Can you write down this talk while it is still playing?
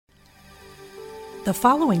The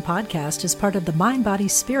following podcast is part of the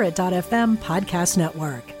MindBodySpirit.fm podcast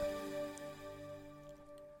network.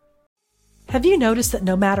 Have you noticed that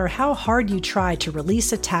no matter how hard you try to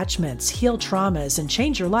release attachments, heal traumas, and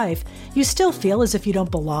change your life, you still feel as if you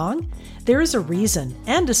don't belong? There is a reason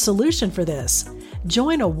and a solution for this.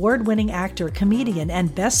 Join award-winning actor, comedian,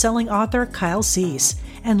 and best-selling author Kyle Cease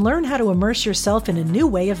and learn how to immerse yourself in a new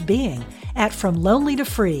way of being at From Lonely to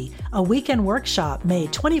Free, a weekend workshop May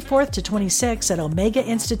 24th to 26th at Omega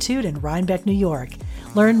Institute in Rhinebeck, New York.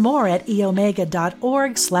 Learn more at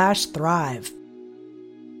eomega.org/thrive.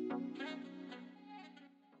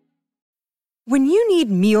 When you need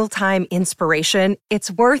mealtime inspiration,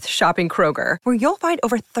 it's worth shopping Kroger, where you'll find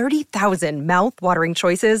over 30,000 mouth-watering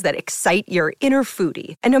choices that excite your inner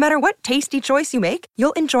foodie. And no matter what tasty choice you make,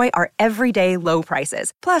 you'll enjoy our everyday low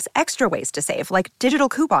prices, plus extra ways to save, like digital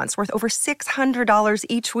coupons worth over $600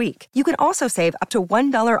 each week. You can also save up to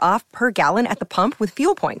 $1 off per gallon at the pump with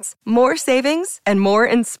fuel points. More savings and more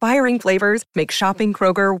inspiring flavors make shopping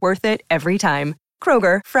Kroger worth it every time.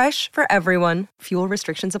 Kroger, fresh for everyone. Fuel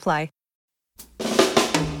restrictions apply.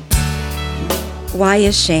 Why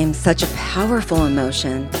is shame such a powerful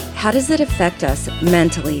emotion? How does it affect us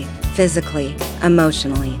mentally, physically,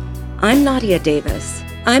 emotionally? I'm Nadia Davis.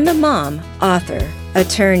 I'm a mom, author,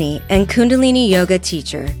 attorney, and Kundalini yoga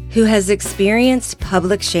teacher who has experienced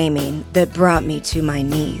public shaming that brought me to my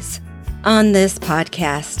knees. On this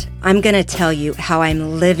podcast, I'm going to tell you how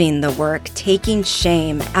I'm living the work, taking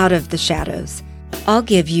shame out of the shadows. I'll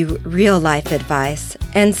give you real-life advice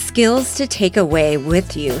and skills to take away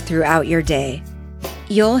with you throughout your day.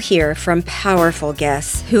 You'll hear from powerful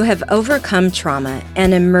guests who have overcome trauma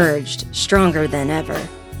and emerged stronger than ever.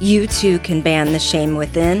 You too can ban the shame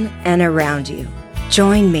within and around you.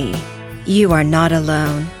 Join me. You are not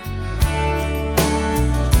alone.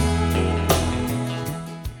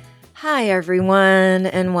 Hi, everyone,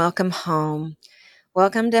 and welcome home.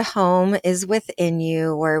 Welcome to Home is Within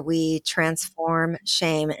You, where we transform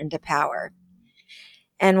shame into power.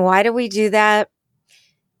 And why do we do that?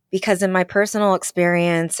 Because in my personal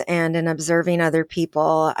experience and in observing other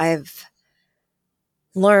people, I've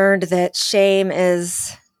learned that shame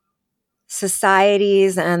is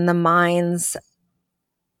society's and the mind's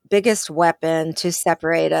biggest weapon to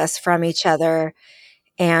separate us from each other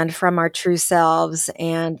and from our true selves,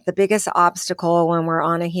 and the biggest obstacle when we're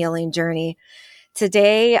on a healing journey.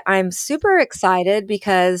 Today, I'm super excited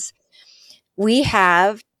because we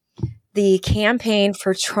have the Campaign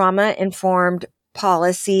for Trauma-Informed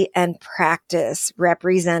Policy and Practice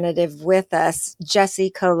representative with us,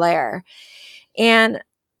 Jessie Kollair. And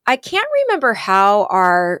I can't remember how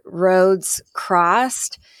our roads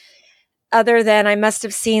crossed, other than I must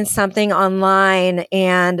have seen something online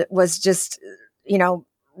and was just,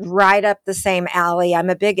 right up the same alley. I'm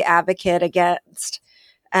a big advocate against,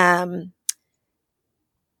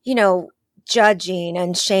 judging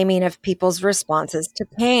and shaming of people's responses to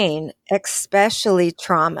pain, especially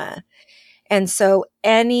trauma. And so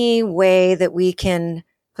any way that we can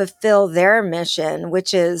fulfill their mission,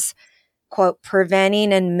 which is, quote,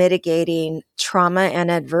 preventing and mitigating trauma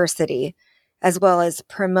and adversity, as well as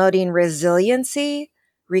promoting resiliency,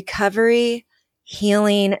 recovery,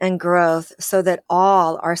 healing, and growth so that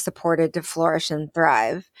all are supported to flourish and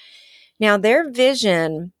thrive. Now, their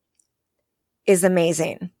vision is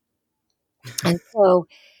amazing. And so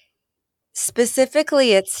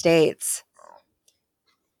specifically it states,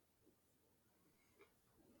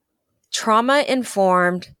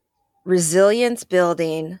 trauma-informed,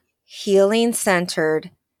 resilience-building,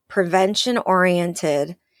 healing-centered,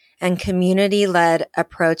 prevention-oriented, and community-led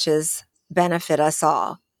approaches benefit us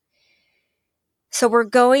all. So we're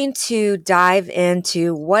going to dive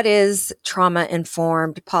into what is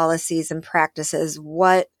trauma-informed policies and practices,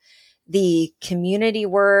 what the community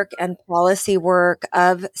work and policy work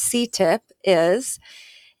of CTIP is,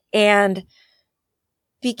 and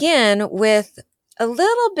begin with a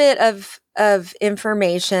little bit of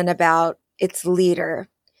information about its leader,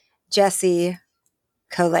 Jessie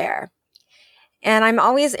Kollair. And I'm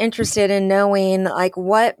always interested in knowing,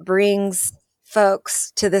 what brings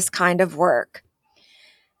folks to this kind of work.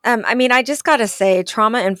 I just got to say,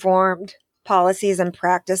 trauma-informed policies and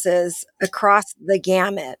practices across the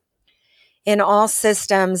gamut in all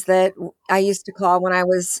systems that I used to call, when I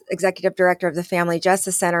was executive director of the Family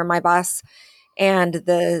Justice Center, my boss and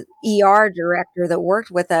the ER director that worked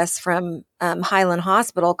with us from Highland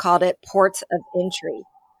Hospital called it ports of entry.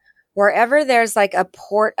 Wherever there's a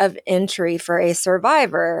port of entry for a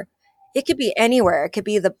survivor, it could be anywhere. It could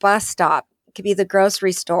be the bus stop. It could be the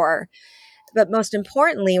grocery store. But most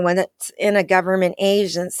importantly, when it's in a government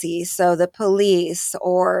agency, so the police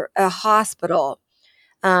or a hospital,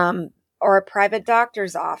 or a private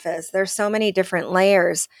doctor's office. There's so many different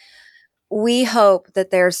layers. We hope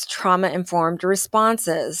that there's trauma-informed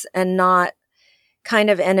responses and not kind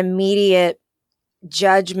of an immediate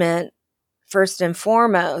judgment first and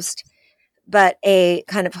foremost, but a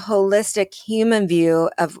kind of holistic human view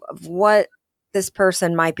of what this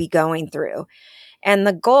person might be going through. And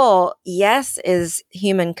the goal, yes, is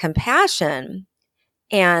human compassion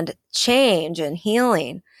and change and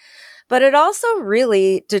healing, but it also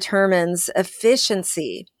really determines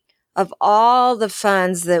efficiency of all the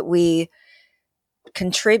funds that we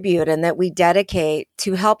contribute and that we dedicate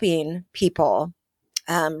to helping people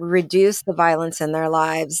reduce the violence in their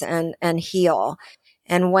lives and heal.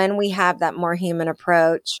 And when we have that more human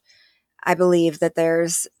approach, I believe that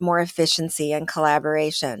there's more efficiency and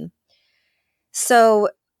collaboration. So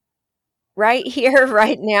right here,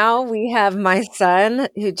 right now, we have my son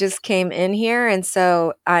who just came in here. And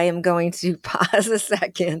so I am going to pause a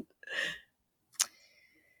second.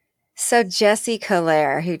 So Jesse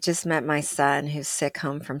Collier, who just met my son who's sick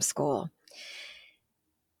home from school,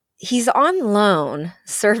 he's on loan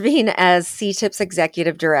serving as CTIP's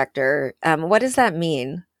executive director. What does that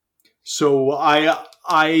mean? So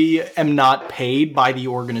I am not paid by the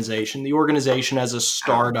organization. The organization as a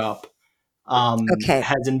startup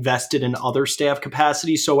has invested in other staff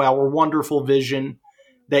capacity. So our wonderful vision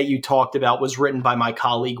that you talked about was written by my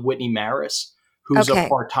colleague, Whitney Maris, who's a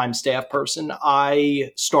part-time staff person.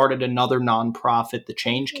 I started another nonprofit, the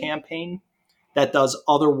Change Campaign, that does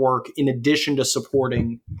other work in addition to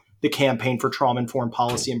supporting the Campaign for Trauma-Informed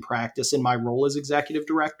Policy and Practice in my role as executive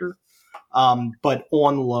director. But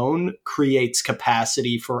On Loan creates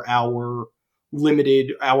capacity for our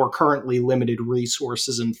currently limited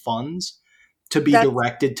resources and funds to be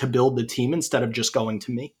directed to build the team instead of just going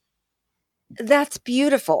to me. That's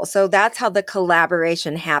beautiful. So that's how the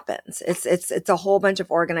collaboration happens. It's a whole bunch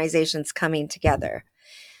of organizations coming together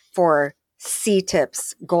for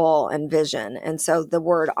CTIP's goal and vision. And so the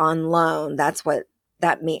word on loan, that's what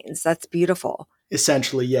that means. That's beautiful.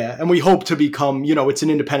 Essentially, yeah. And we hope to become, it's an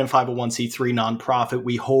independent 501c3 nonprofit.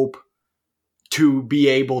 We hope to be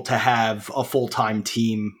able to have a full-time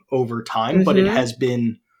team over time, but it has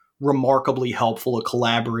been remarkably helpful, a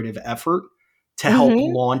collaborative effort to help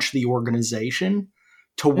launch the organization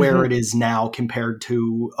to where it is now compared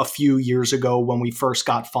to a few years ago when we first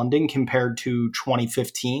got funding, compared to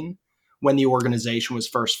 2015 when the organization was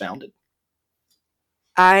first founded.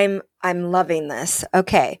 I'm loving this.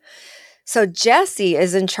 Okay. So Jesse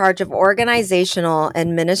is in charge of organizational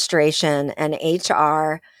administration and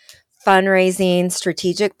HR, fundraising,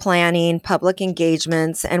 strategic planning, public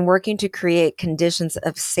engagements, and working to create conditions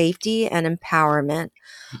of safety and empowerment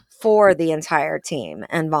for the entire team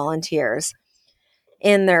and volunteers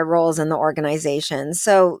in their roles in the organization.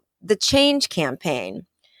 So the Change Campaign.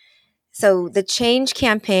 So the Change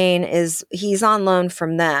Campaign he's on loan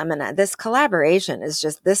from them. And this collaboration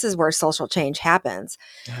this is where social change happens.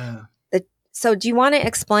 Yeah. So do you want to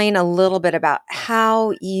explain a little bit about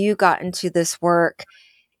how you got into this work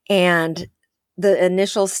and the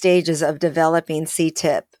initial stages of developing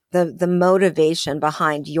CTIP, the motivation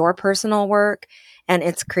behind your personal work and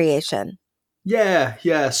its creation?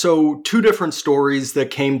 Yeah. So two different stories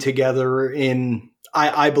that came together in,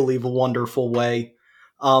 I believe, a wonderful way.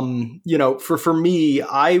 For me,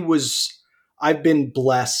 I've been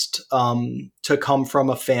blessed to come from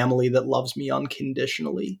a family that loves me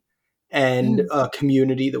unconditionally and a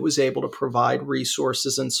community that was able to provide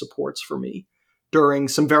resources and supports for me during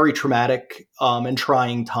some very traumatic and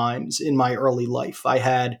trying times in my early life. I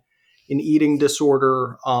had an eating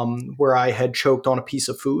disorder where I had choked on a piece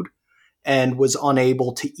of food and was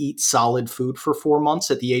unable to eat solid food for 4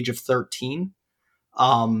 months at the age of 13.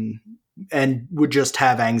 And would just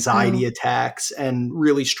have anxiety attacks and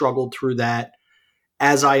really struggled through that.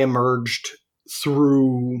 As I emerged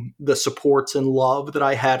through the supports and love that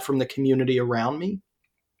I had from the community around me,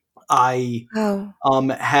 I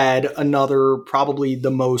had another, probably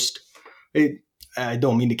the most, I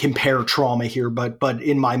don't mean to compare trauma here, but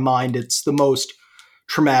in my mind, it's the most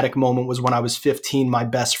traumatic moment was when I was 15, my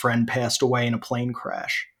best friend passed away in a plane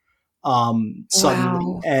crash suddenly.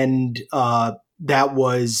 Wow. And that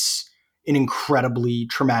was an incredibly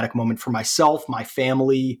traumatic moment for myself, my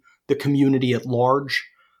family, the community at large,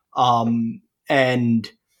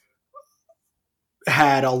 and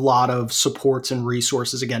had a lot of supports and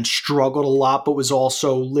resources. Again, struggled a lot, but was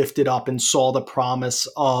also lifted up and saw the promise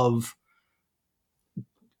of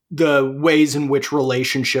the ways in which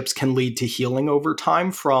relationships can lead to healing over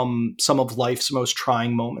time from some of life's most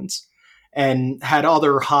trying moments. And had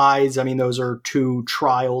other highs. I mean, those are two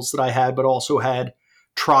trials that I had, but also had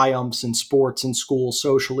triumphs in sports and school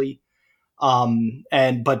socially.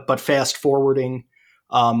 But fast forwarding,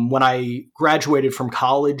 when I graduated from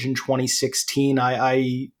college in 2016,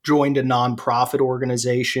 I joined a nonprofit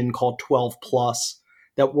organization called 12 Plus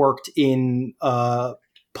that worked in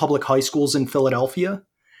public high schools in Philadelphia.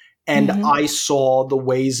 And I saw the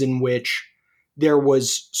ways in which there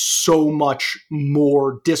was so much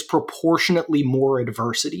more, disproportionately more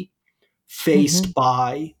adversity faced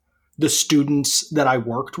by the students that I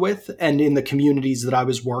worked with and in the communities that I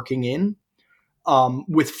was working in,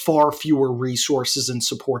 with far fewer resources and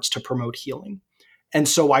supports to promote healing. And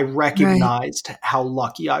so I recognized how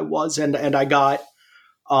lucky I was, and I got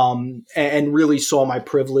and really saw my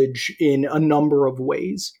privilege in a number of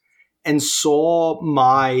ways, and saw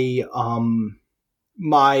my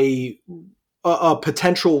a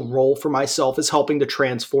potential role for myself as helping to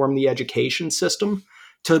transform the education system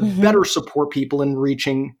to better support people in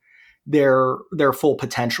reaching their full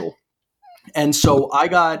potential. And so I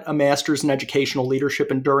got a master's in educational leadership,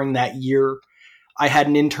 and during that year, I had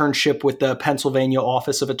an internship with the Pennsylvania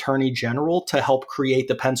Office of Attorney General to help create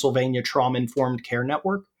the Pennsylvania Trauma-Informed Care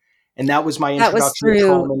Network. And that was my introduction to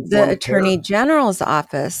trauma-informed the Attorney General's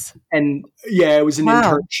office. And yeah, it was an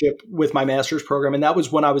internship with my master's program. And that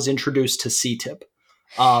was when I was introduced to CTIP.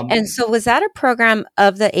 And so was that a program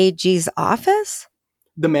of the AG's office?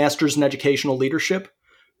 The Master's in Educational Leadership?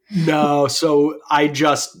 No. So I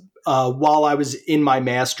just, while I was in my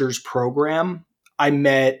master's program, I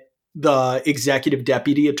met the Executive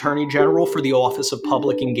Deputy Attorney General for the Office of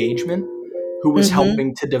Public Engagement, who was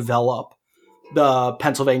helping to develop the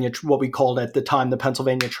Pennsylvania, what we called at the time, the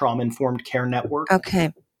Pennsylvania Trauma-Informed Care Network.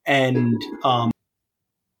 Okay. And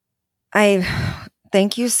I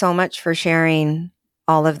thank you so much for sharing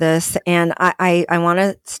all of this. And I want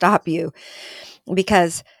to stop you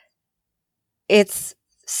because it's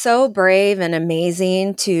so brave and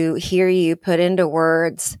amazing to hear you put into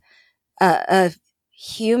words a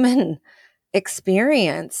human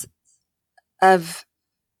experience of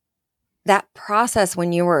that process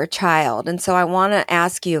when you were a child. And so I want to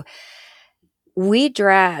ask you, we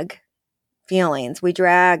drag feelings, we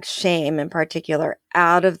drag shame in particular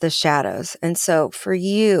out of the shadows. And so for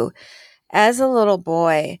you, as a little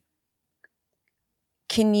boy,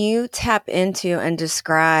 can you tap into and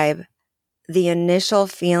describe the initial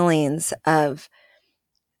feelings of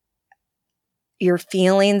your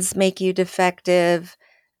feelings make you defective,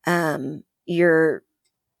 your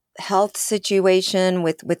health situation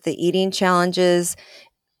with the eating challenges,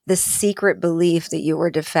 the secret belief that you were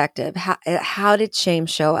defective? How did shame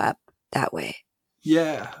show up that way?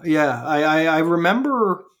 Yeah. I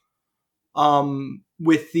remember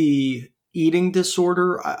with the eating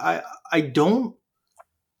disorder,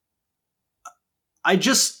 I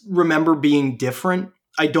just remember being different.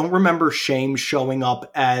 I don't remember shame showing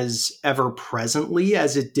up as ever presently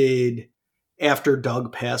as it did after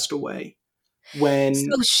Doug passed away.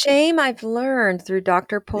 So shame, I've learned through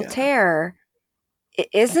Dr. Polter, it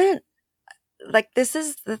isn't like, this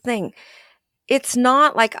is the thing. It's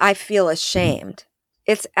not like I feel ashamed.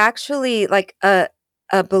 It's actually like a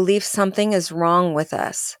belief something is wrong with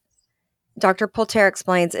us. Dr. Polter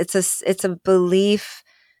explains it's a belief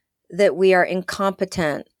that we are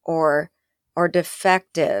incompetent or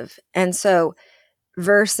defective. And so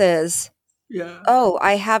versus, oh,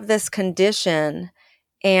 I have this condition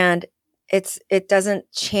and it doesn't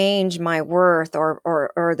change my worth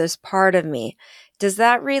or this part of me. Does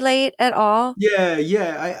that relate at all?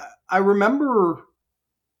 Yeah. I remember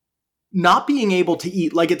not being able to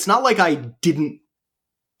eat. Like, it's not like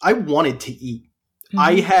I wanted to eat.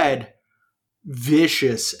 I had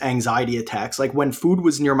vicious anxiety attacks. Like when food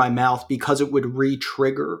was near my mouth, because it would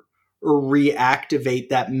re-trigger or reactivate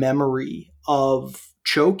that memory of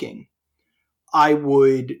choking, I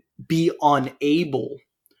would be unable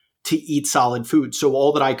to eat solid food. So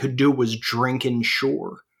all that I could do was drink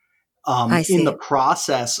Ensure. In the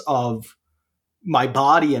process of my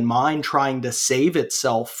body and mind trying to save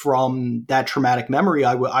itself from that traumatic memory,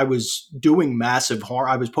 I was doing massive harm.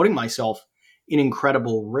 I was putting myself in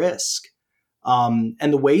incredible risk. And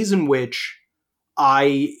the ways in which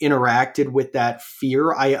I interacted with that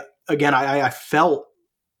fear, I felt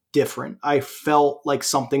different. I felt like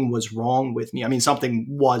something was wrong with me. I mean, something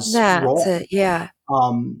was wrong.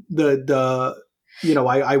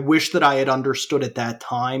 I wish that I had understood at that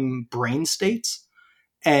time brain states,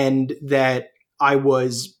 and that I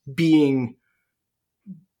was being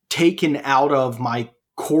taken out of my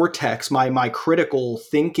cortex, my critical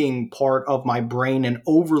thinking part of my brain, and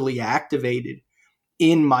overly activated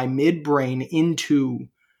in my midbrain into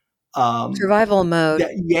survival mode.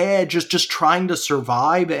 Just trying to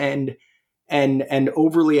survive and and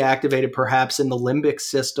overly activated perhaps in the limbic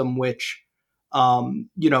system, which,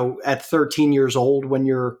 at 13 years old, when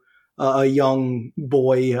you're a young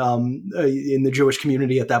boy in the Jewish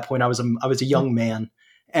community at that point, I was a young man,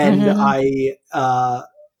 and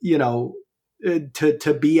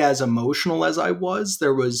to be as emotional as I was,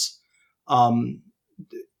 there was,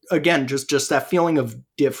 again, just that feeling of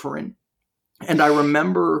different. And I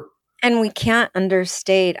remember. And we can't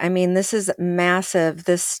understate, I mean, this is massive,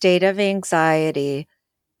 this state of anxiety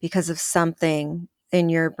because of something in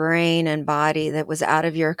your brain and body that was out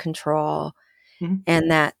of your control. Mm-hmm. And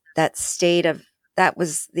that state of, that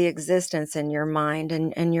was the existence in your mind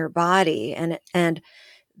and your body. And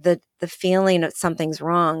the feeling that something's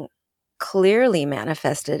wrong clearly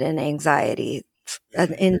manifested in anxiety,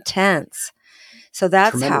 intense. So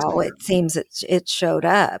that's how it seems it showed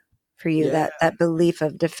up for you, that belief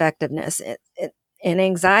of defectiveness in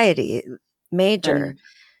anxiety, major.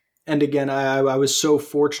 And again, I was so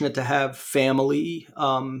fortunate to have family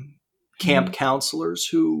camp counselors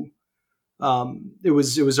who, it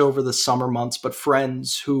was over the summer months, but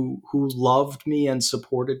friends who loved me and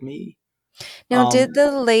supported me. Now, did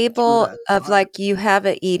the label of like you have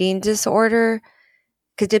an eating disorder?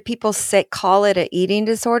 Because did people call it an eating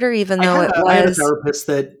disorder, even though I had a therapist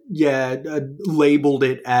that labeled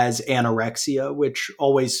it as anorexia, which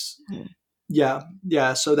always,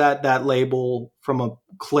 So that label from a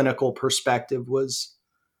clinical perspective was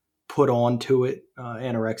put onto it,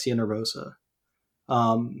 anorexia nervosa.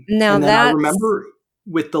 Now and then I remember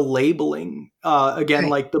with the labeling, again,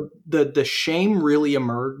 like the shame really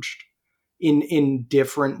emerged in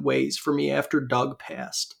different ways for me after Doug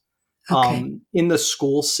passed. In the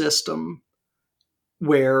school system,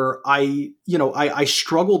 where I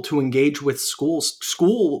struggled to engage with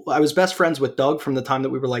school. I was best friends with Doug from the time that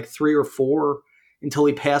we were like 3 or 4 until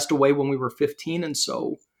he passed away when we were 15. And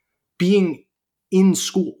so being in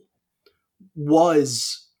school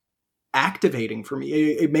was activating for me.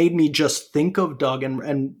 It made me just think of Doug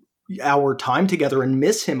and our time together and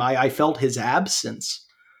miss him. I felt his absence.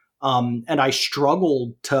 And I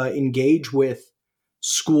struggled to engage with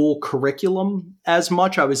school curriculum as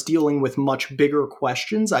much. I was dealing with much bigger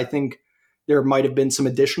questions. I think there might have been some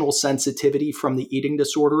additional sensitivity from the eating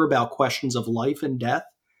disorder about questions of life and death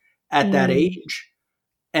at that age.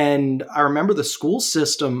 And I remember the school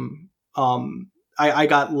system, I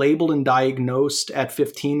got labeled and diagnosed at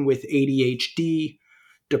 15 with ADHD,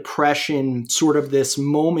 depression. Sort of this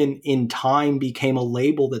moment in time became a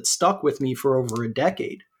label that stuck with me for over a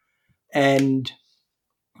decade. And,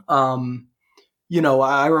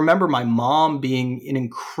 I remember my mom being an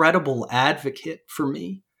incredible advocate for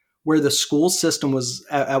me, where the school system was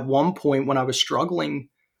at one point when I was struggling,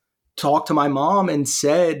 talked to my mom and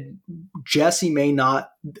said, Jesse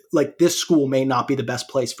this school may not be the best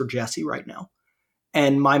place for Jesse right now.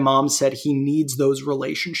 And my mom said he needs those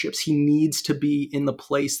relationships. He needs to be in the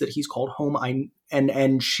place that he's called home. I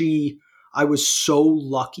was so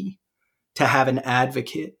lucky to have an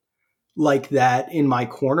advocate like that in my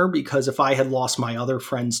corner, because if I had lost my other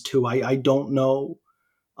friends too, I don't know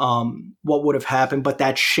what would have happened. But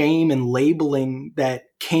that shame and labeling that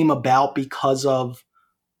came about because of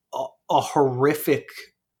a horrific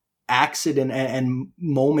accident and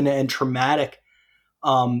moment and traumatic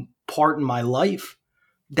part in my life,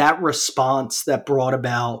 that response that brought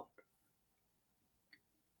about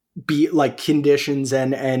conditions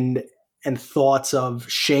and thoughts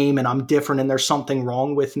of shame and I'm different and there's something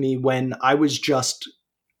wrong with me, when I was just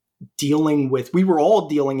we were all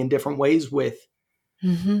dealing in different ways with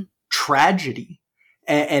tragedy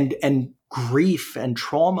and grief and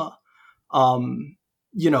trauma.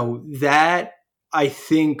 That I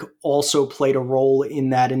think also played a role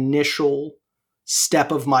in that initial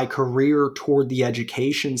step of my career toward the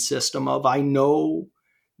education system of, I know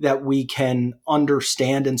that we can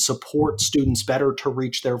understand and support students better to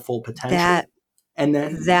reach their full potential.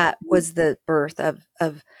 That was the birth of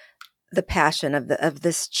the passion of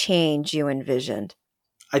this change you envisioned.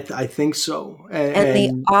 I think so. And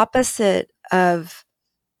the opposite of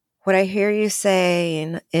what I hear you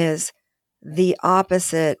saying is the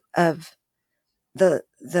opposite of the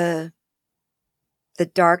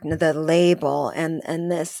darkness, the label,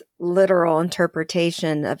 and this literal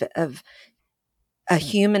interpretation of a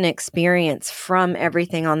human experience from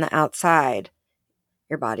everything on the outside,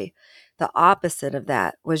 your body. The opposite of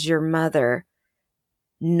that was your mother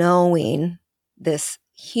knowing this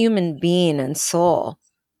human being and soul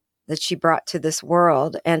that she brought to this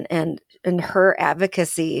world, and her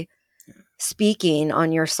advocacy speaking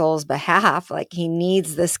on your soul's behalf, like he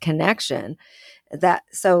needs this connection.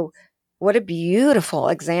 So what a beautiful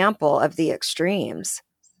example of the extremes.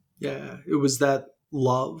 Yeah, it was that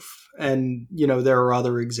love. And, there are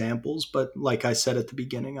other examples, but like I said at the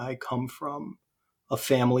beginning, I come from a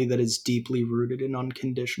family that is deeply rooted in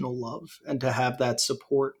unconditional love. And to have that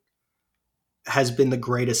support has been the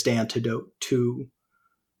greatest antidote to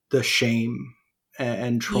the shame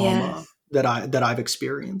and trauma Yes. that I've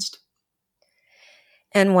experienced.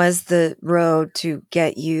 And was the road to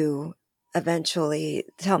get you eventually,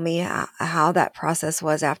 tell me how that process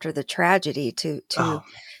was after the tragedy to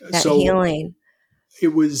that healing?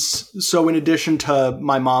 It was, so in addition to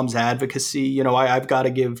my mom's advocacy, I've got to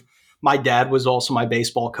give, my dad was also my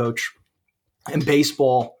baseball coach, and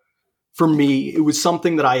baseball for me, it was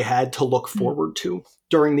something that I had to look forward to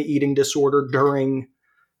during the eating disorder, during,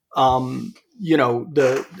 the,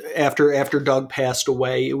 after Doug passed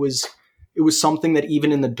away. It was something that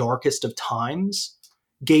even in the darkest of times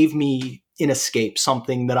gave me an escape,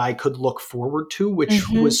 something that I could look forward to, which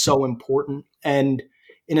was so important. And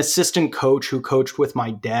an assistant coach who coached with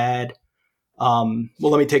my dad. Well,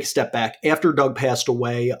 let me take a step back. After Doug passed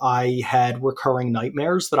away, I had recurring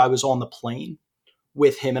nightmares that I was on the plane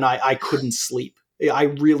with him and I couldn't sleep. I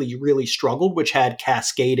really, really struggled, which had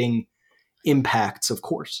cascading impacts, of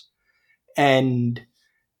course. And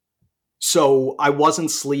so I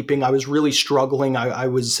wasn't sleeping. I was really struggling. I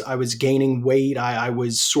was gaining weight. I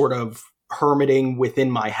was sort of hermiting within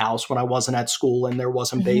my house when I wasn't at school and there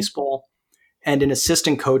wasn't baseball. And an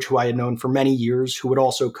assistant coach who I had known for many years, who had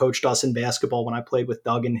also coached us in basketball when I played with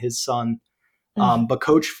Doug and his son. But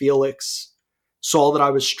Coach Felix saw that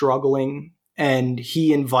I was struggling and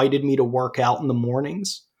he invited me to work out in the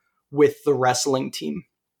mornings with the wrestling team.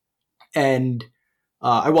 And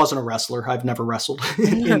I wasn't a wrestler. I've never wrestled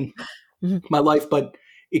in my life, but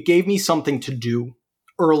it gave me something to do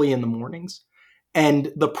early in the mornings.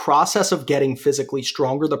 And the process of getting physically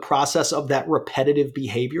stronger, the process of that repetitive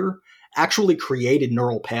behavior actually created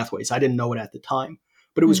neural pathways. I didn't know it at the time,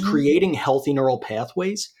 but it was creating healthy neural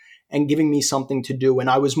pathways and giving me something to do. And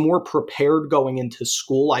I was more prepared going into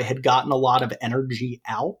school. I had gotten a lot of energy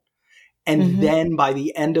out. And then by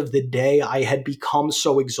the end of the day, I had become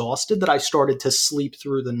so exhausted that I started to sleep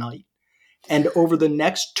through the night. And over the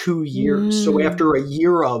next 2 years, so after a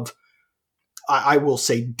year of, I will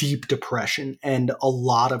say, deep depression and a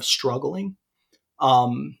lot of struggling,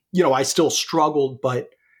 I still struggled, but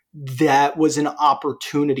that was an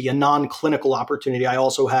opportunity, a non-clinical opportunity. I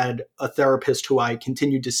also had a therapist who I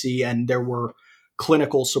continued to see, and there were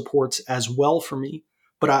clinical supports as well for me.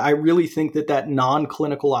 But I really think that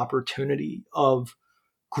non-clinical opportunity of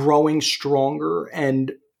growing stronger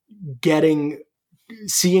and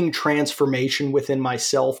seeing transformation within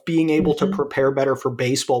myself, being able to prepare better for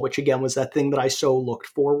baseball, which again was that thing that I so looked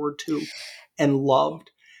forward to and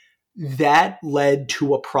loved, that led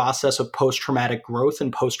to a process of post-traumatic growth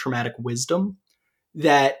and post-traumatic wisdom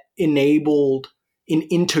that enabled an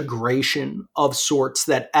integration of sorts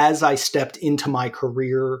that as I stepped into my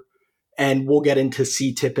career, and we'll get into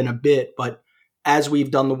CTIP in a bit, but as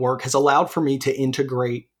we've done the work, has allowed for me to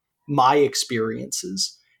integrate my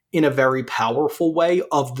experiences in a very powerful way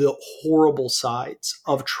of the horrible sides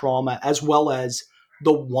of trauma, as well as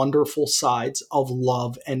the wonderful sides of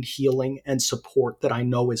love and healing and support that I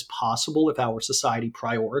know is possible if our society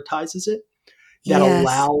prioritizes it, that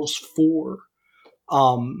allows for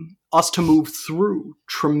us to move through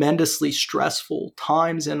tremendously stressful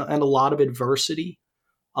times and a lot of adversity,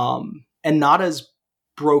 and not as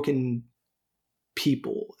broken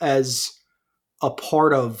people, as a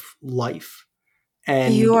part of life.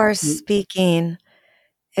 And you are speaking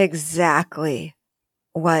exactly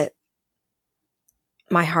what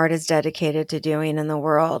my heart is dedicated to doing in the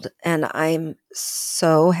world. And I'm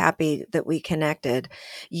so happy that we connected.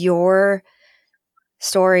 Your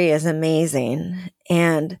story is amazing.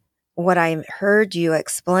 And what I heard you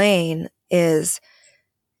explain is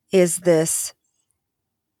this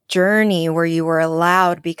journey where you were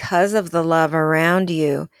allowed, because of the love around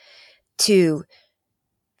you, to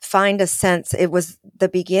find a sense. It was the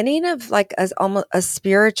beginning of like almost a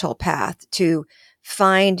spiritual path to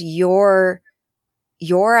find your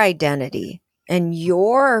identity and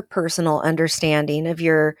your personal understanding of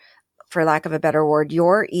your, for lack of a better word,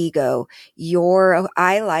 your ego,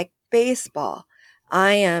 I like baseball.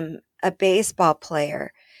 I am a baseball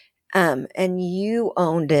player. And you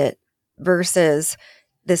owned it versus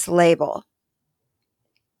this label.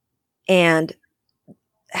 And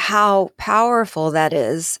how powerful that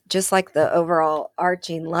is, just like the overall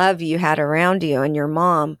arching love you had around you and your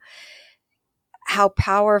mom, how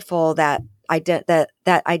powerful that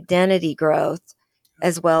identity growth,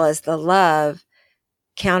 as well as the love,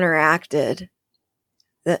 counteracted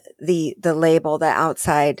the label, the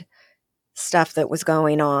outside stuff that was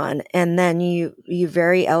going on. And then you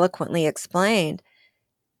very eloquently explained,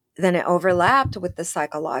 then it overlapped with the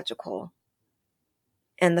psychological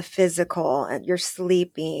and the physical, and you're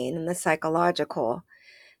sleeping and the psychological.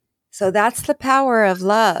 So that's the power of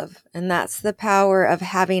love. And that's the power of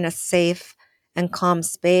having a safe and calm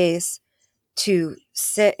space to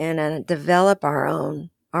sit in and develop our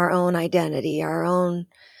own identity, our own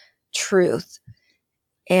truth,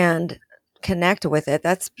 and connect with it.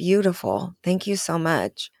 That's beautiful. Thank you so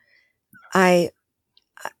much. I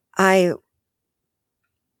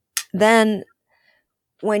then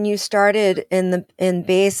when you started in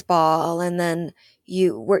baseball, and then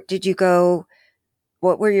did you go,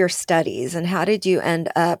 what were your studies, and how did you end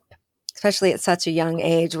up, especially at such a young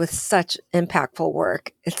age, with such impactful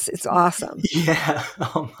work? It's awesome. Yeah.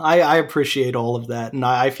 I appreciate all of that. And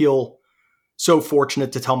I feel so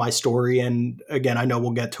fortunate to tell my story. And again, I know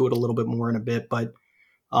we'll get to it a little bit more in a bit, but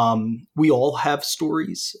we all have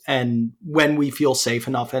stories, and when we feel safe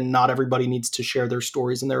enough, and not everybody needs to share their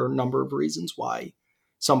stories. And there are a number of reasons why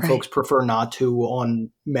some folks prefer not to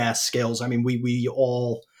on mass scales. I mean, we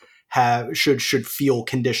all should feel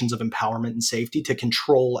conditions of empowerment and safety to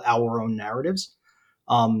control our own narratives.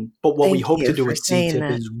 But what we hope to do at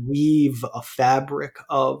CTIP is weave a fabric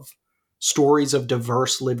of stories of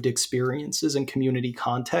diverse lived experiences and community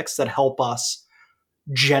contexts that help us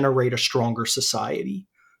generate a stronger society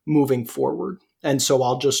moving forward. And so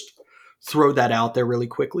I'll just throw that out there really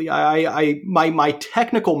quickly. My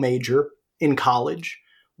technical major in college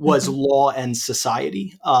was law and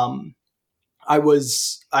society. I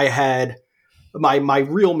had my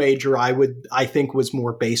real major, I think was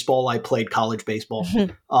more baseball. I played college baseball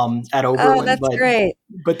at Oberlin. Oh, that's great.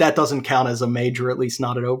 But that doesn't count as a major, at least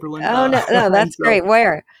not at Oberlin. Oh, no, that's great.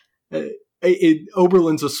 Where?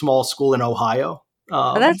 Oberlin's a small school in Ohio.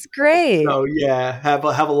 That's great. So yeah, have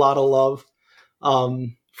a lot of love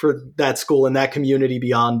for that school and that community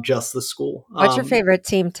beyond just the school. What's your favorite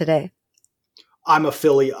team today? I'm a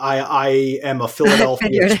Philly. I am a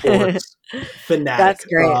Philadelphia sports fanatic. That's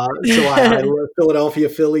great. So I love Philadelphia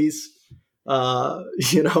Phillies. Have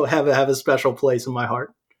a special place in my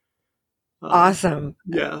heart. Awesome.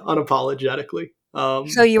 Yeah, unapologetically.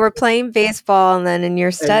 So you were playing baseball, and then in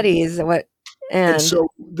your studies, And so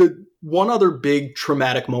the one other big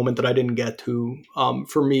traumatic moment that I didn't get to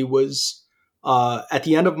for me was at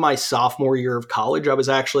the end of my sophomore year of college. I was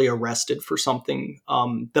actually arrested for something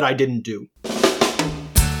that I didn't do.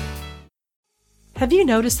 Have you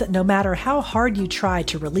noticed that no matter how hard you try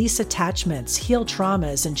to release attachments, heal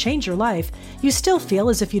traumas, and change your life, you still feel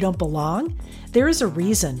as if you don't belong? There is a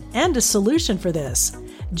reason and a solution for this.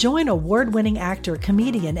 Join award-winning actor,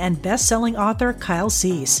 comedian, and best-selling author Kyle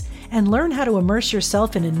Cease and learn how to immerse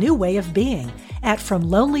yourself in a new way of being at From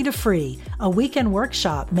Lonely to Free, a weekend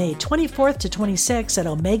workshop May 24th to 26th at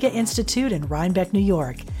Omega Institute in Rhinebeck, New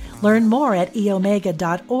York. Learn more at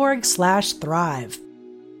eomega.org/thrive.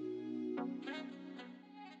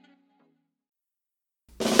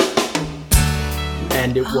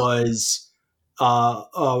 And it was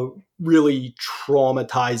a really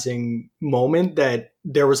traumatizing moment that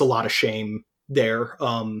there was a lot of shame there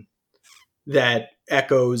that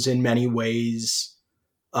echoes in many ways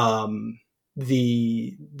the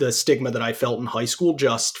stigma that I felt in high school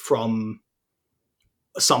just from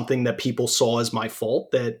something that people saw as my fault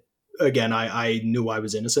that, again, I knew I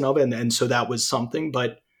was innocent of. And so that was something.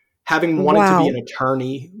 But having wanted to be an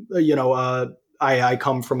attorney, I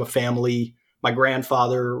come from a family. My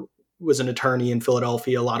grandfather was an attorney in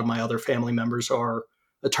Philadelphia. A lot of my other family members are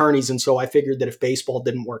attorneys. And so I figured that if baseball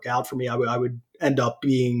didn't work out for me, I would end up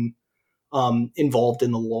being involved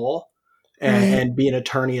in the law and be an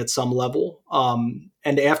attorney at some level.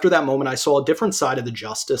 And after that moment, I saw a different side of the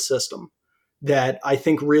justice system that I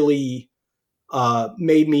think really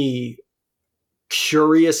made me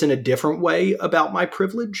curious in a different way about my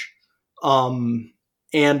privilege.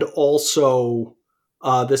 And also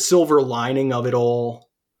the silver lining of it all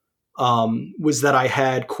was that I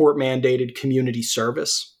had court-mandated community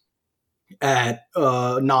service at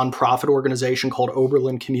a nonprofit organization called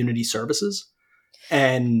Oberlin Community Services.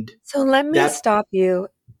 And so let me stop you.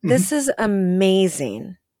 This is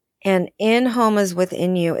amazing. And in Home is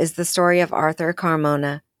Within You is the story of Arthur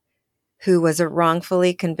Carmona, who was a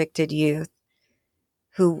wrongfully convicted youth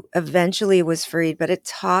who eventually was freed. But it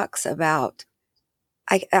talks about,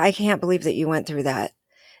 I can't believe that you went through that.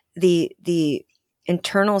 The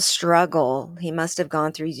internal struggle he must have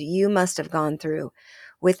gone through, you must have gone through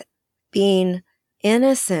with being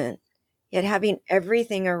innocent, yet having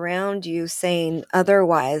everything around you saying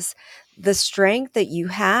otherwise. The strength that you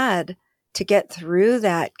had to get through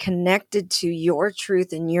that, connected to your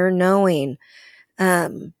truth and your knowing,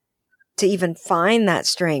 to even find that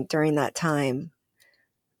strength during that time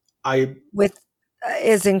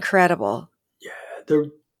is incredible. Yeah,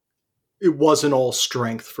 it wasn't all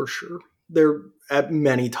strength for sure. There, at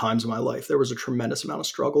many times in my life, there was a tremendous amount of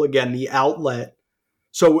struggle. Again, the outlet.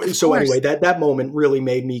 So anyway, that moment really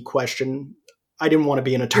made me question. I didn't want to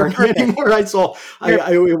be an attorney anymore.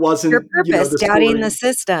 It wasn't your purpose, doubting the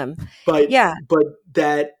system. But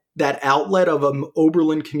that outlet of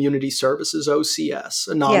Oberlin Community Services, OCS,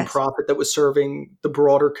 a nonprofit that was serving the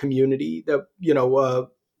broader community. That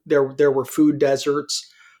there were food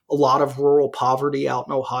deserts, a lot of rural poverty out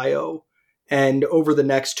in Ohio, and over the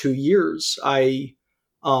next 2 years, I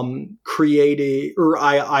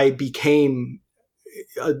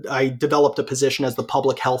developed a position as the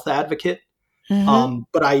public health advocate. Mm-hmm.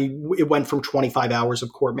 But it went from 25 hours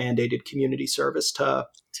of court mandated community service to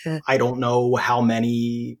I don't know how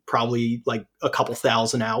many, probably like a couple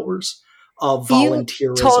thousand hours of volunteerism.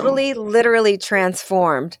 You totally, literally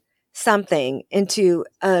transformed something into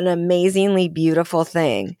an amazingly beautiful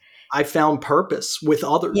thing. I found purpose with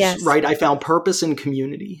others, right? I found purpose in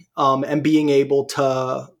community, and being able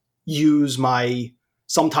to use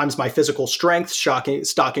sometimes my physical strength,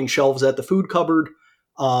 stocking shelves at the food cupboard,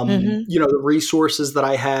 the resources that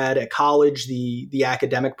I had at college, the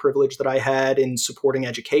academic privilege that I had in supporting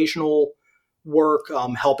educational work,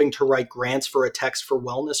 helping to write grants for a Text for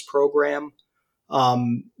Wellness program.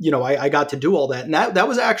 I got to do all that. And that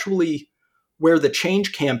was actually where the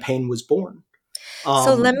Change campaign was born.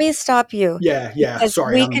 So let me stop you. Yeah.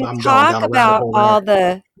 Sorry, we can talk about all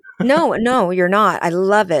the. No, you're not. I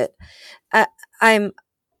love it.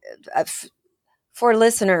 For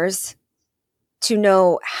listeners to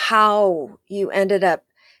know how you ended up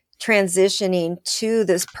transitioning to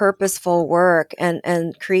this purposeful work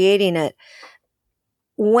and creating it.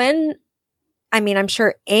 I'm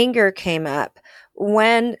sure anger came up,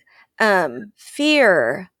 when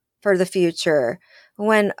fear for the future,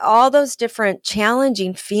 when all those different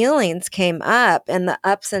challenging feelings came up and the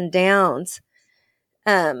ups and downs,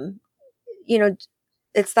 that's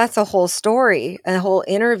a whole story, a whole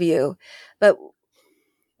interview, but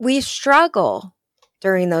we struggle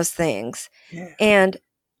during those things. Yeah. And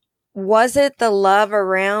was it the love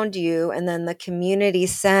around you and then the community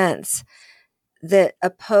sense that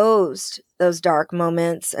opposed those dark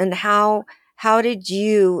moments? And how did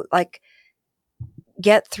you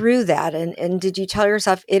get through that? And did you tell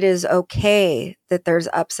yourself it is okay that there's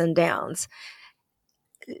ups and downs?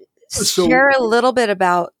 Share a little bit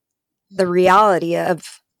about the reality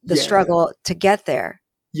of the struggle to get there.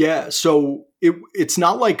 Yeah. So it's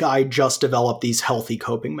not like I just developed these healthy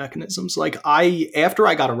coping mechanisms. After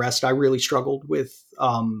I got arrested, I really struggled with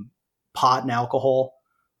pot and alcohol.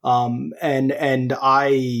 And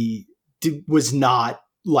I was not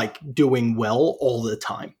doing well all the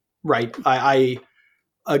time. Right. I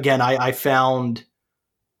found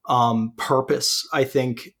purpose, I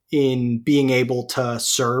think, in being able to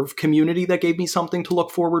serve community that gave me something to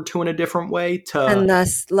look forward to in a different way, and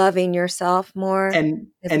thus loving yourself more. And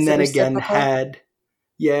then again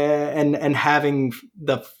and having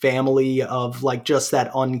the family of just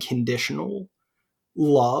that unconditional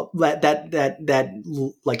love,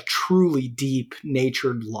 that truly deep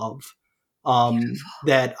natured love,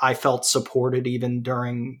 that I felt supported even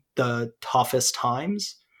during the toughest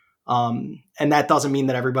times. And that doesn't mean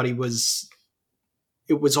that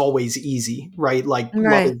it was always easy, right?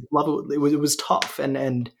 Right. Love, it was tough,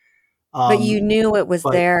 but you knew it was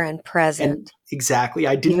there and present. And exactly,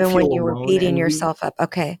 I didn't even feel when you alone, were beating yourself up.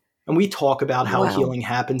 Okay. And we talk about how healing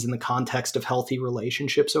happens in the context of healthy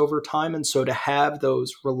relationships over time, and so to have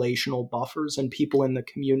those relational buffers and people in the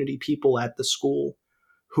community, people at the school,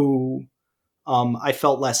 who I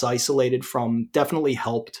felt less isolated from, definitely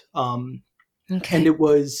helped. Okay. And it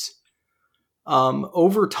was.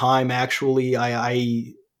 Over time, actually,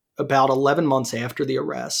 I about 11 months after the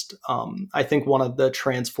arrest, I think one of the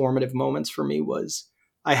transformative moments for me was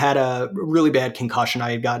I had a really bad concussion.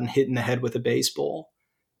 I had gotten hit in the head with a baseball.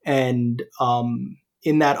 And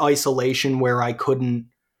in that isolation where I couldn't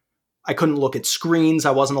look at screens,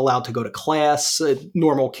 I wasn't allowed to go to class,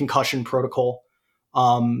 normal concussion protocol,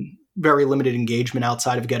 very limited engagement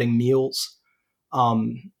outside of getting meals.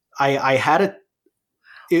 I had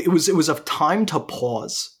it was a time to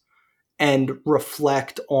pause and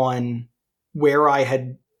reflect on where I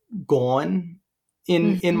had gone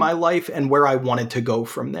in my life and where I wanted to go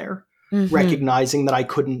from there, recognizing that I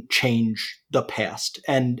couldn't change the past.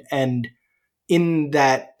 And in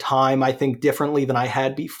that time, I think differently than I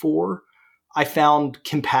had before, I found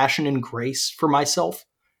compassion and grace for myself.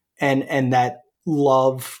 and that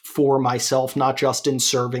love for myself, not just in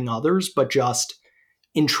serving others, but just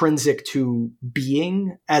intrinsic to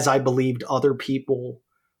being, as I believed other people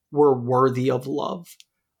were worthy of love.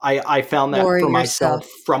 I found that for myself,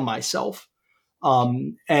 from myself,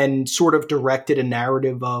 and sort of directed a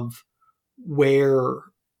narrative of where,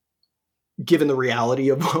 given the reality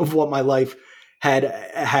of what my life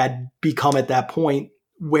had become at that point,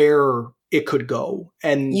 where it could go.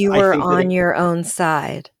 And you were on your own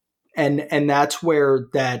side. And that's where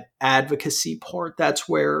that advocacy part, that's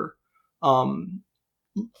where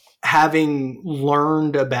having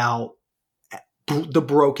learned about the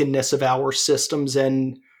brokenness of our systems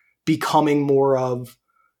and becoming more of,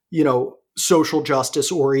 social justice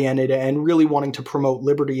oriented and really wanting to promote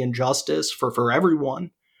liberty and justice for everyone,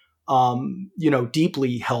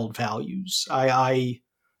 deeply held values. I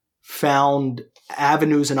found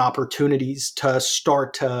avenues and opportunities to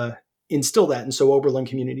start to instill that. And so Oberlin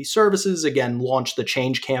Community Services, again, launched the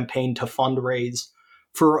Change campaign to fundraise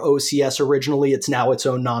for OCS. Originally, it's now its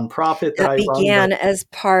own nonprofit that began as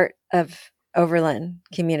part of Oberlin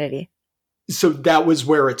Community. So that was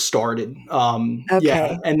where it started. Okay.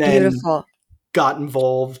 Yeah, and then beautiful. Got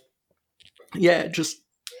involved. Yeah, just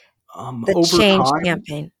the over Change time.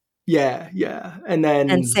 campaign. Yeah.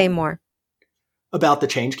 And say more about the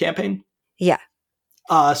Change campaign. Yeah.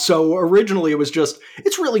 So originally it was just,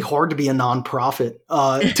 it's really hard to be a nonprofit,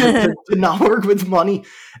 to not work with money.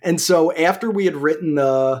 And so after we had written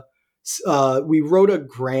we wrote a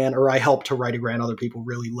grant, or I helped to write a grant. Other people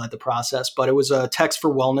really led the process, but it was a Text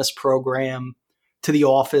for Wellness program to the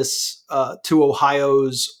office, to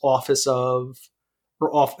Ohio's office of,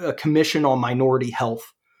 a Commission on Minority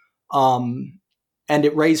Health. And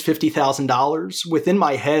it raised $50,000. Within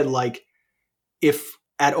my head, like, if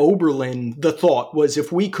at Oberlin, the thought was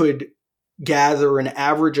if we could gather an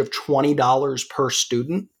average of $20 per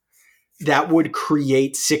student, that would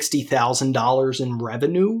create $60,000 in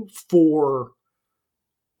revenue for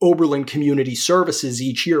Oberlin Community Services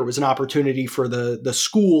each year. It was an opportunity for the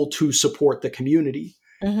school to support the community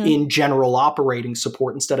in general operating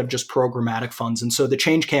support instead of just programmatic funds. And so the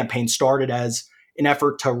Change campaign started as an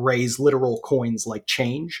effort to raise literal coins like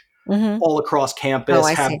change all across campus,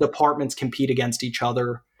 have departments compete against each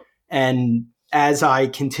other. And as I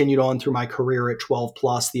continued on through my career at 12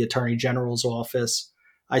 Plus, the Attorney General's office,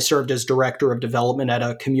 I served as director of development at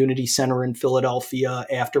a community center in Philadelphia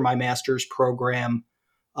after my master's program,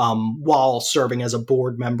 while serving as a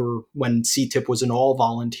board member when CTIP was an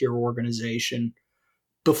all-volunteer organization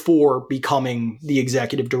before becoming the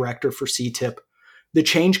executive director for CTIP. The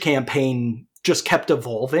Change campaign just kept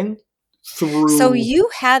evolving through. So you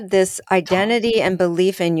had this identity and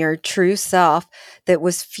belief in your true self that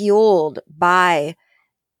was fueled by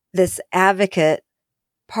this advocate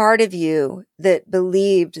part of you that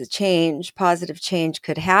believed positive change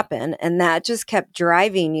could happen. And that just kept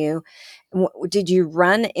driving you. Did you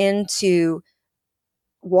run into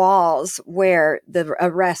walls where the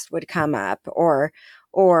arrest would come up or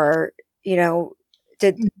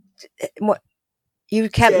you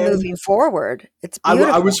kept moving forward? It's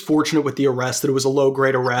beautiful. I was fortunate with the arrest that it was a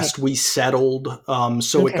low-grade arrest. Okay. We settled,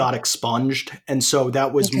 it got expunged. And so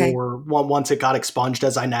that was more, once it got expunged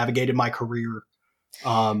as I navigated my career,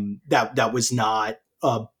 that was not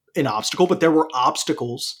an obstacle. But there were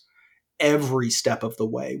obstacles every step of the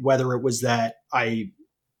way, whether it was that I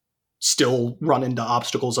still run into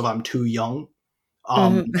obstacles if I'm too young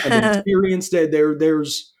and inexperienced.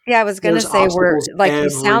 There's I was going to say you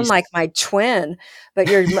sound like my twin, but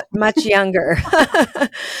you're much younger.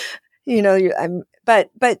 But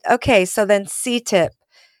okay. So then CTIP,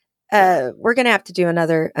 we're going to have to do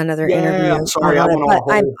another interview. I'm sorry. I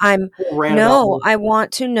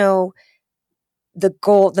want to know the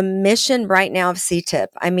goal, the mission right now of CTIP.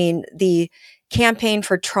 I mean, the Campaign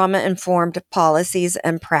for Trauma-Informed Policies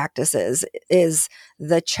and Practices is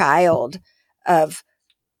the child of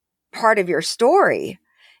part of your story.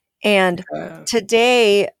 And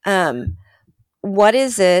today, what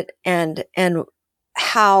is it and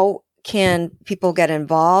how can people get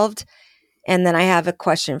involved? And then I have a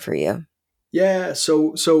question for you. Yeah.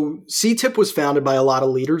 So CTIP was founded by a lot of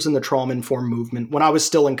leaders in the trauma-informed movement. When I was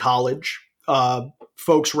still in college,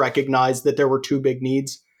 folks recognized that there were two big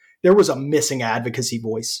needs. There was a missing advocacy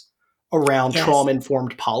voice around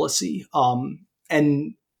trauma-informed policy,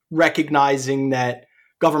 and recognizing that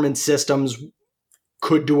government systems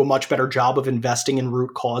could do a much better job of investing in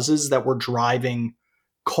root causes that were driving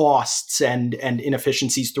costs and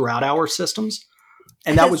inefficiencies throughout our systems.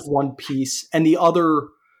 And that was one piece. And the other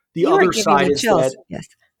side is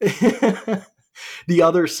that the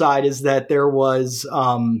other side is that there was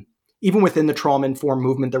even within the trauma-informed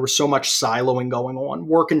movement, there was so much siloing going on.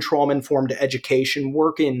 Work in trauma-informed education,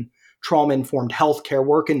 work in trauma-informed healthcare,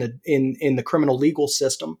 work in the criminal legal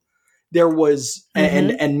system. There was,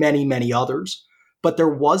 and many, many others. But there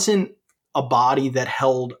wasn't a body that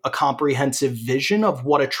held a comprehensive vision of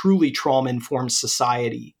what a truly trauma-informed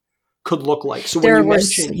society could look like. So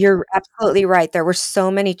you're absolutely right. There were so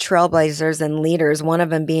many trailblazers and leaders, one of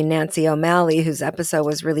them being Nancy O'Malley, whose episode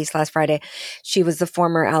was released last Friday. She was the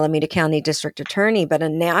former Alameda County District Attorney, but a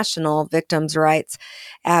national victims' rights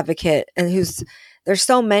advocate, and there's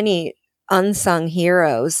so many unsung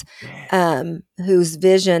heroes whose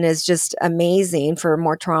vision is just amazing for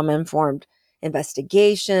more trauma-informed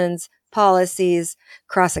investigations, policies,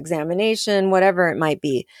 cross-examination, whatever it might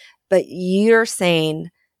be. But you're saying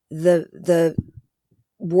the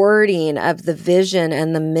wording of the vision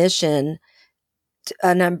and the mission,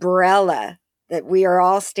 an umbrella that we are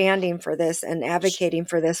all standing for this and advocating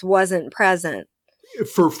for this, wasn't present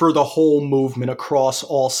for the whole movement across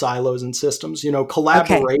all silos and systems.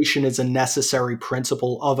 Collaboration is a necessary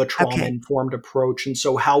principle of a trauma-informed approach. And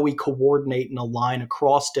so how we coordinate and align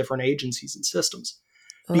across different agencies and systems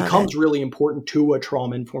becomes really important to a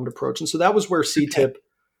trauma-informed approach. And so that was where CTIP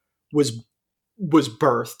was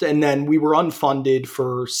birthed. And then we were unfunded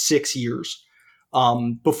for 6 years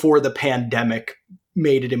before the pandemic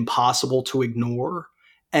made it impossible to ignore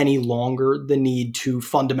any longer the need to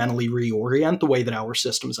fundamentally reorient the way that our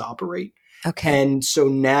systems operate. And so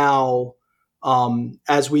now,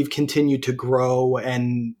 as we've continued to grow,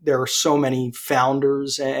 and there are so many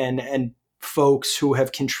founders and folks who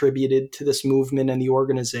have contributed to this movement and the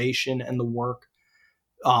organization and the work,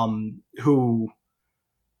 who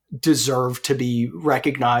deserve to be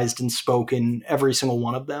recognized and spoken, every single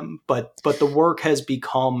one of them. But the work has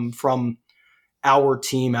become, from our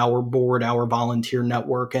team, our board, our volunteer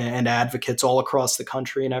network, and advocates all across the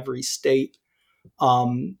country in every state,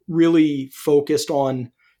 really focused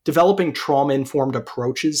on developing trauma-informed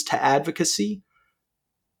approaches to advocacy.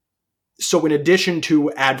 So in addition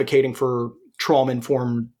to advocating for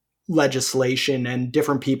trauma-informed legislation, and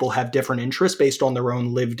different people have different interests based on their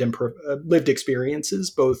own lived experiences,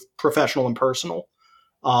 both professional and personal,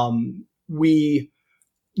 we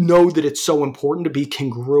know that it's so important to be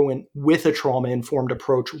congruent with a trauma-informed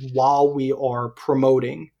approach while we are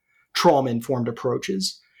promoting trauma-informed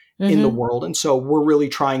approaches in the world. And so we're really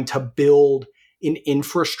trying to build an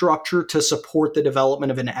infrastructure to support the development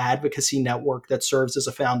of an advocacy network that serves as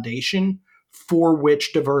a foundation for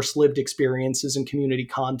which diverse lived experiences and community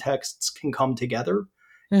contexts can come together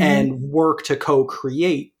and work to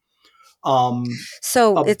co-create. So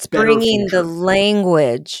it's bringing the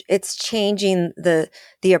language, it's changing the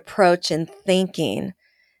approach and thinking.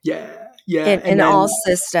 In all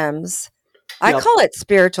systems. I call it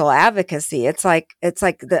spiritual advocacy. It's like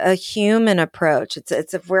a human approach.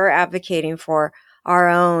 It's if we're advocating for our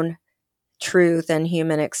own truth and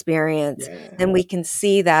human experience, and we can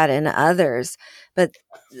see that in others. But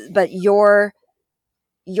you're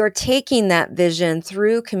taking that vision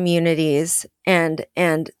through communities and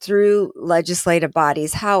through legislative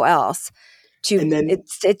bodies. How else?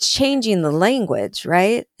 It's changing the language,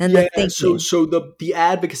 right? And the thinking. So the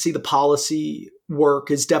advocacy, the policy work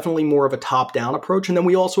is definitely more of a top-down approach. And then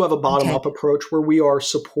we also have a bottom-up approach where we are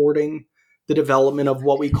supporting the development of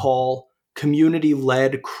what we call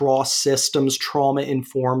community-led, cross-systems,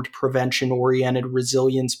 trauma-informed, prevention-oriented,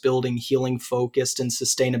 resilience-building, healing-focused, and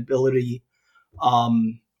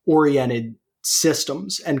sustainability-oriented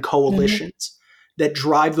systems and coalitions that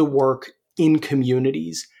drive the work in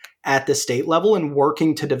communities at the state level, and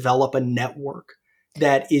working to develop a network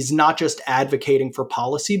that is not just advocating for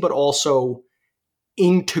policy, but also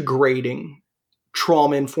integrating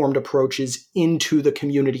trauma-informed approaches into the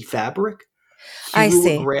community fabric through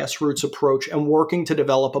a grassroots approach, and working to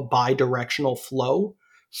develop a bi-directional flow.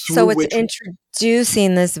 So it's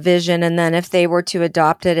introducing this vision, and then if they were to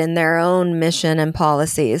adopt it in their own mission and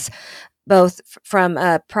policies, both from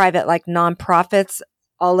private, like nonprofits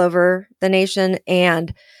all over the nation,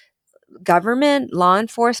 and government, law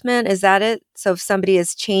enforcement, is that it? So if somebody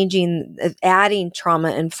is adding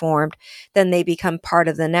trauma-informed, then they become part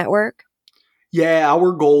of the network? Yeah,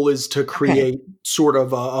 our goal is to create sort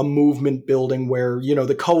of a movement building where,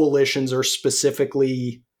 the coalitions are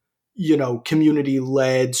specifically,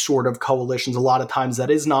 community-led sort of coalitions. A lot of times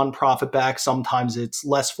that is nonprofit backed. Sometimes it's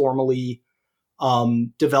less formally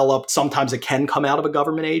developed. Sometimes it can come out of a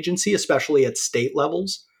government agency, especially at state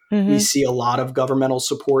levels. We see a lot of governmental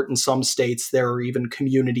support in some states. There are even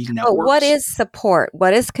community networks. But what is support?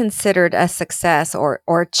 What is considered a success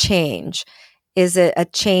or change? Is it a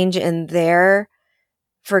change in their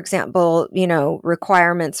for example,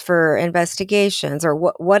 requirements for investigations, or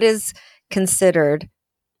what is considered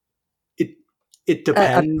it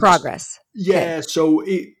depends. A progress? Yeah, okay. So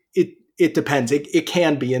it depends. It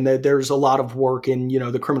can be, and there's a lot of work in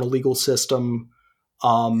the criminal legal system,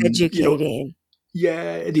 Educating.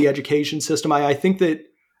 The education system. I think that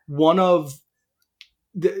one of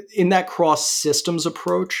in that cross systems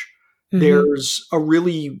approach, there's a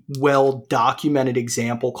really well documented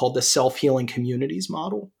example called the self-healing communities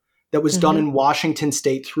model that was done in Washington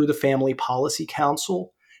State through the Family Policy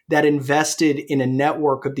Council, that invested in a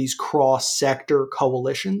network of these cross-sector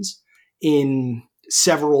coalitions in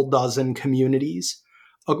several dozen communities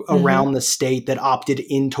around the state that opted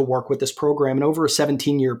in to work with this program. And over a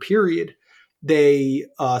 17-year period, they,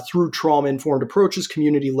 through trauma-informed approaches,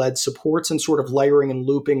 community-led supports, and sort of layering and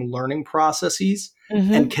looping learning processes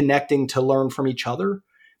and connecting to learn from each other.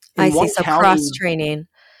 I see. So cross-training.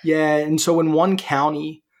 Yeah. And so in one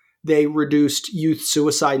county, they reduced youth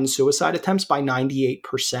suicide and suicide attempts by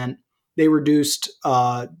 98%. They reduced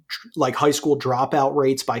like high school dropout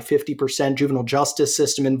rates by 50%, juvenile justice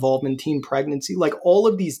system involvement, teen pregnancy, like all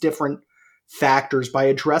of these different factors by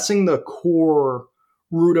addressing the core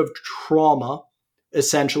root of trauma,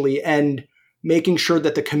 essentially, and making sure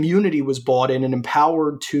that the community was bought in and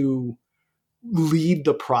empowered to lead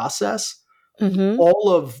the process.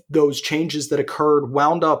 All of those changes that occurred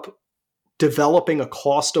wound up developing a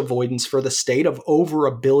cost avoidance for the state of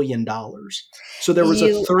over $1 billion. So there was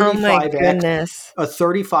a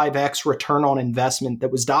 35x return on investment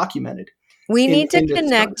that was documented. We need to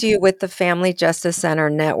connect you with the Family Justice Center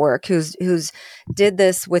Network, who's did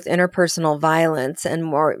this with interpersonal violence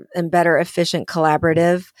and better efficient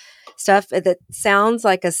collaborative stuff. That sounds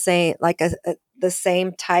like the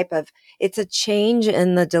same type of. It's a change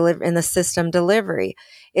in the system delivery.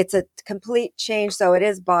 It's a complete change. So it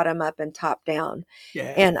is bottom up and top down.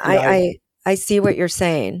 Yeah, and I see what you're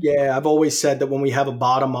saying. Yeah, I've always said that when we have a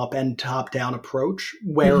bottom-up and top-down approach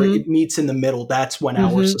where it meets in the middle, that's when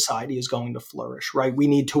our society is going to flourish, right? We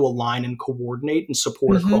need to align and coordinate and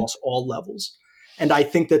support across all levels. And I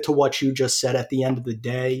think that to what you just said, at the end of the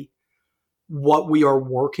day, what we are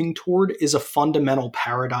working toward is a fundamental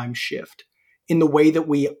paradigm shift in the way that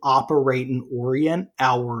we operate and orient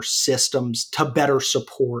our systems to better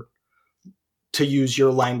support, to use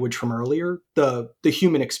your language from earlier, the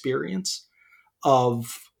human experience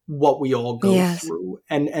of what we all go through,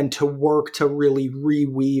 and to work to really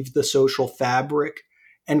reweave the social fabric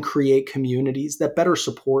and create communities that better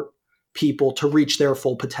support people to reach their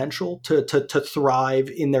full potential, to thrive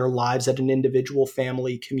in their lives at an individual,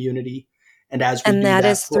 family, community. And as we do that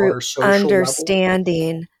is through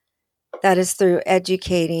understanding level. That is through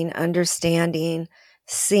educating, understanding,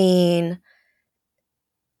 seeing,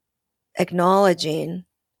 acknowledging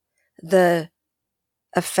the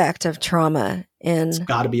effect of trauma in it's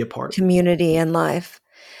got to be a part community and life.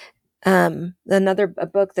 A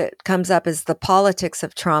book that comes up is The Politics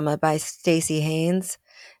of Trauma by Stacey Haynes.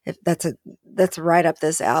 That's right up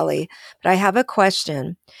this alley. But I have a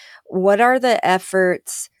question. What are the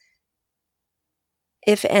efforts,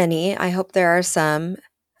 if any, I hope there are some,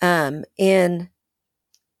 in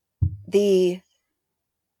the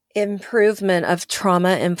improvement of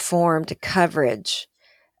trauma-informed coverage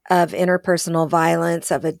of interpersonal violence,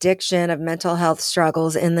 of addiction, of mental health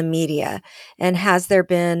struggles in the media? And has there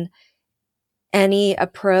been any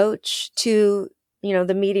approach to,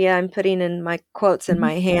 the media? I'm putting in my quotes in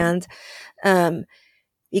my hand,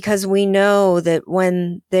 because we know that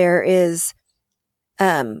when there is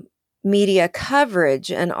media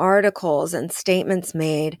coverage and articles and statements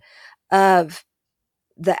made of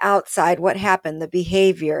the outside, what happened, the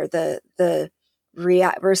behavior, the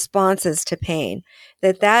responses to pain,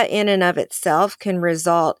 that in and of itself can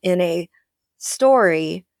result in a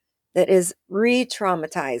story that is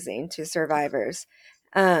re-traumatizing to survivors.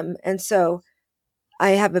 And so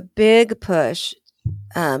I have a big push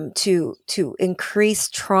to increase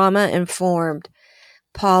trauma-informed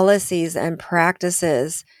policies and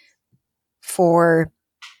practices for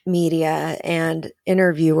media and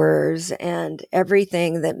interviewers and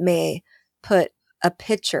everything that may put a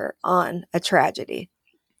picture on a tragedy.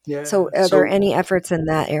 Yeah. So are there any efforts in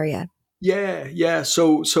that area? Yeah.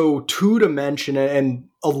 So two to mention, and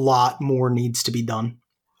a lot more needs to be done.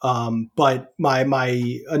 But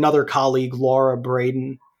my another colleague, Laura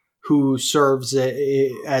Braden, who serves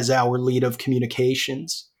as our lead of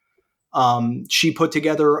communications, she put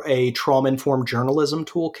together a trauma-informed journalism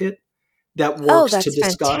toolkit that works to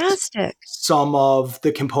discuss some of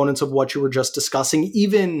the components of what you were just discussing,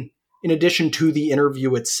 even in addition to the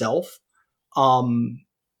interview itself.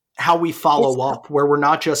 how we follow up, where we're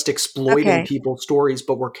not just exploiting people's stories,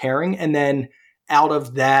 but we're caring. And then out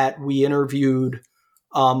of that, we interviewed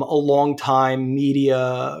a longtime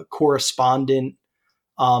media correspondent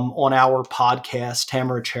on our podcast,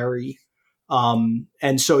 Tamara Cherry.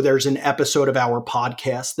 And so there's an episode of our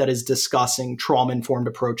podcast that is discussing trauma-informed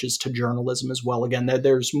approaches to journalism as well. Again,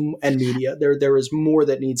 and media. There is more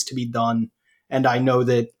that needs to be done. And I know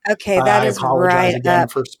that that is apologize right again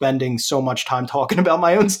for spending so much time talking about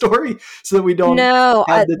my own story so that we don't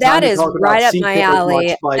have the time that to is talk right about up my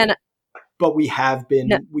alley. But we have been,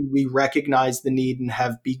 we recognize the need and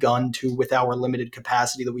have begun to, with our limited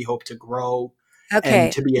capacity that we hope to grow. Okay,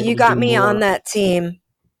 and to be able you to got do me more. on that team.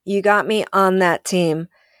 You got me on that team,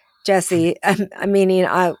 Jesse. Meaning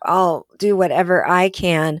I'll do whatever I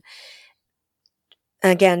can.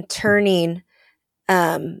 Again, turning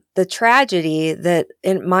the tragedy that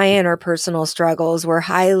in my interpersonal struggles were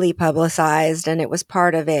highly publicized, and it was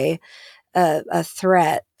part of a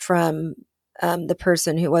threat from the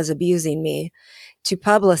person who was abusing me to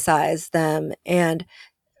publicize them. And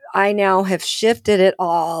I now have shifted it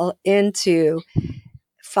all into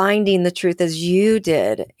finding the truth as you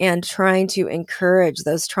did and trying to encourage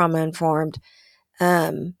those trauma-informed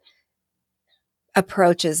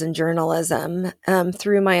approaches in journalism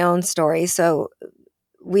through my own story. So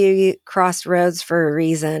we crossed roads for a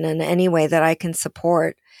reason, and any way that I can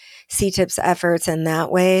support CTIP's efforts in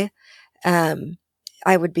that way,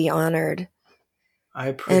 I would be honored. I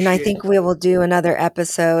appreciate And I think we will do another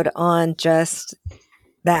episode on just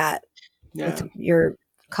that with your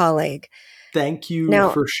colleague. Thank you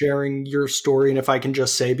for sharing your story. And if I can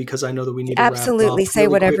just say, because I know that we need to absolutely wrap up say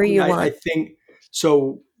really whatever quickly, you want. I think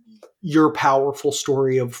so. Your powerful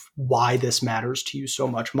story of why this matters to you so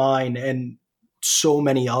much, mine and so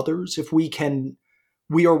many others. If we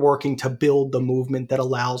are working to build the movement that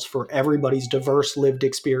allows for everybody's diverse lived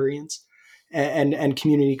experience and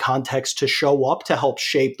community context to show up to help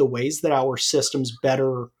shape the ways that our systems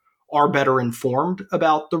are better informed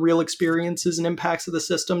about the real experiences and impacts of the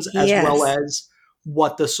systems, as well as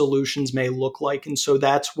what the solutions may look like. And so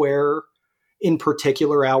that's where, in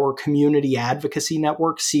particular, our community advocacy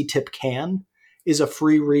network, CTIP CAN, is a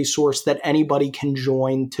free resource that anybody can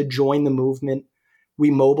join to join the movement.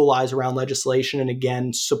 We mobilize around legislation and,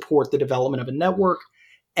 again, support the development of a network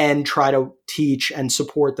and try to teach and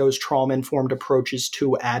support those trauma-informed approaches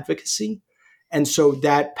to advocacy. And so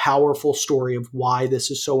that powerful story of why this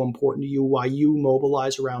is so important to you, why you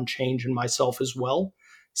mobilize around change, and myself as well.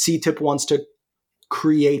 CTIP wants to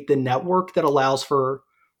create the network that allows for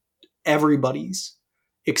everybody's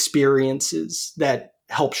experiences that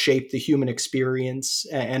help shape the human experience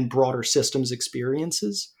and broader systems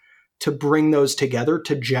experiences, to bring those together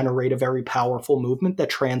to generate a very powerful movement that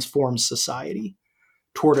transforms society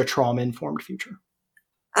toward a trauma-informed future.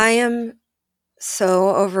 I am so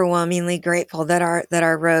overwhelmingly grateful that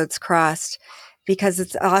our roads crossed, because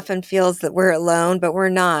it often feels that we're alone, but we're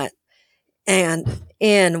not. And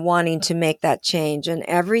in wanting to make that change, and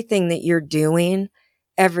everything that you're doing,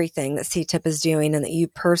 everything that CTIP is doing and that you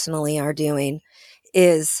personally are doing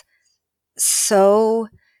is so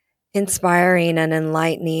inspiring and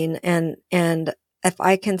enlightening. And if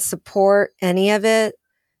I can support any of it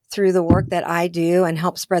through the work that I do and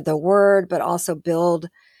help spread the word, but also build,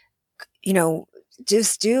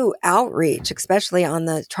 just do outreach, especially on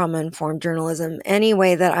the trauma-informed journalism, any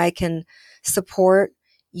way that I can support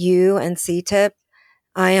you and CTIP,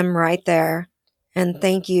 I am right there. And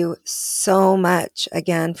thank you so much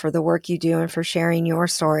again for the work you do and for sharing your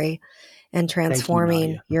story and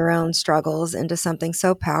transforming your own struggles into something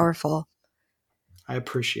so powerful. I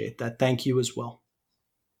appreciate that. Thank you as well.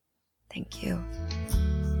 Thank you.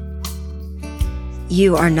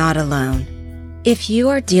 You are not alone. If you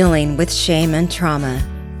are dealing with shame and trauma,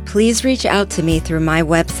 please reach out to me through my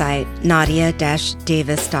website,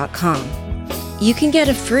 nadia-davis.com. You can get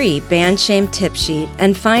a free Ban Shame tip sheet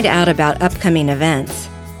and find out about upcoming events.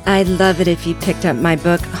 I'd love it if you picked up my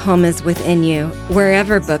book, Home is Within You,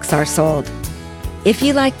 wherever books are sold. If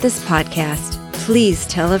you like this podcast, please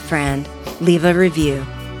tell a friend, leave a review,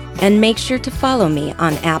 and make sure to follow me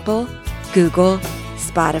on Apple, Google,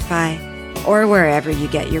 Spotify, or wherever you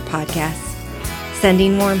get your podcasts.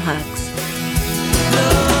 Sending warm hugs.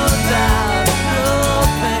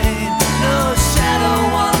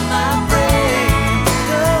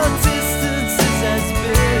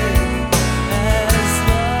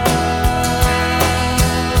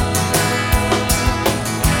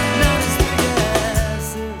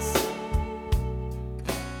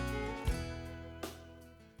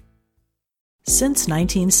 Since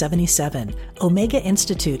 1977, Omega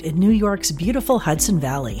Institute in New York's beautiful Hudson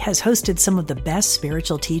Valley has hosted some of the best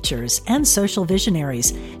spiritual teachers and social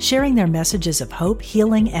visionaries sharing their messages of hope,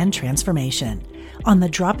 healing, and transformation. On the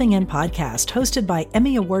Dropping In podcast, hosted by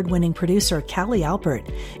Emmy Award-winning producer Callie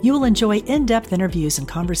Alpert, you will enjoy in-depth interviews and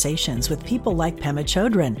conversations with people like Pema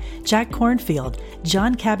Chodron, Jack Kornfield,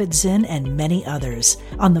 John Kabat-Zinn, and many others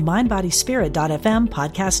on the MindBodySpirit.fm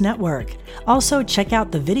podcast network. Also, check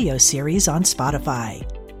out the video series on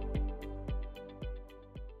Spotify.